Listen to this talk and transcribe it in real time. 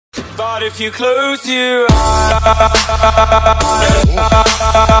But if you close your eyes,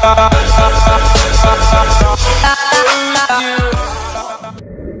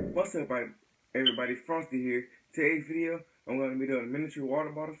 what's up, everybody? Frosty here. Today's video, I'm going to be doing a miniature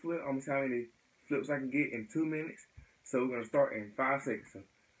water bottle flip. I'm going to see how many flips I can get in 2 minutes. So we're going to start in 5 seconds. So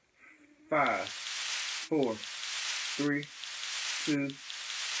 5, 4, 3, 2,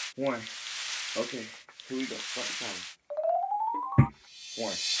 1. Okay, here we go. Start the timer.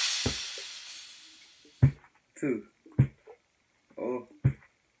 1, 2,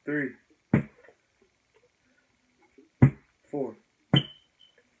 3, 4,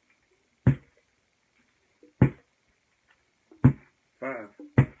 5,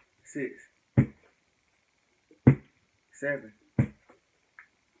 6, 7,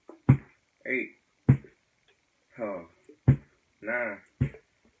 8, 9,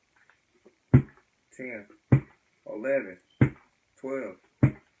 10, 11, 12,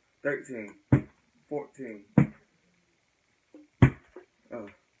 13, 14.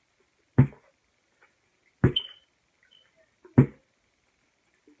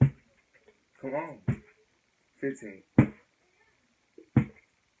 Come on. 15.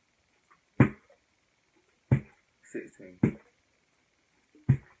 16,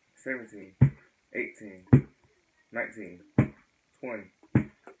 17, 18, 19, 20,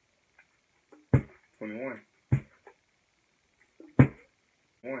 21,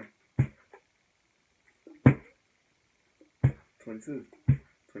 22,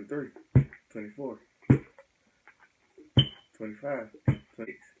 23, 24, 25,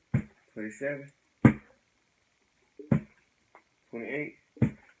 26, 27, 28,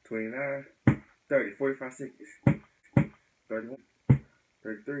 29, 30, 45 seconds. 31,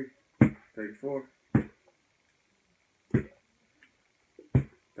 33, 34,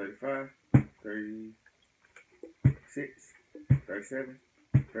 35, 36, 37,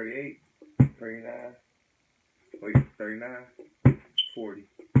 38, 39, 39, 40,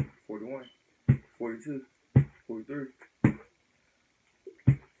 41, 42, 43,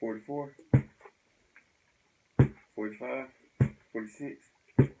 44, 45, 46,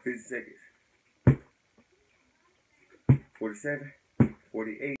 50 seconds. 47,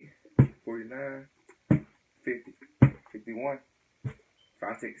 48, 49, 50, 51,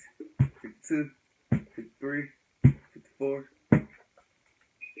 5, 6, 52, 53, 54,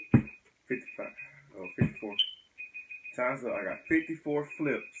 55, 54. Time's up. I got 54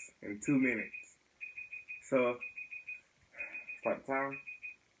 flips in 2 minutes. So, start the timer.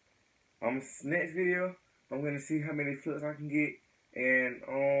 Next video, I'm going to see how many flips I can get, and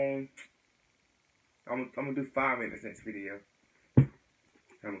I'm gonna do 5 minutes next video. I'm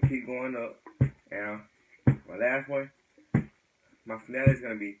gonna keep going up. And my last one, my finale is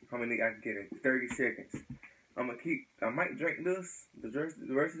gonna be how many I can get in 30 seconds. I might drink this, the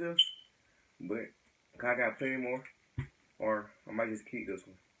rest of this, but I got plenty more. Or I might just keep this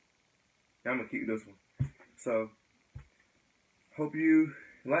one. I'm gonna keep this one. So, hope you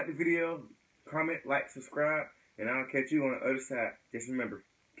like the video, comment, like, subscribe, and I'll catch you on the other side. Just remember,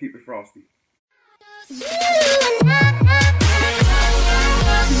 keep it frosty. You and I.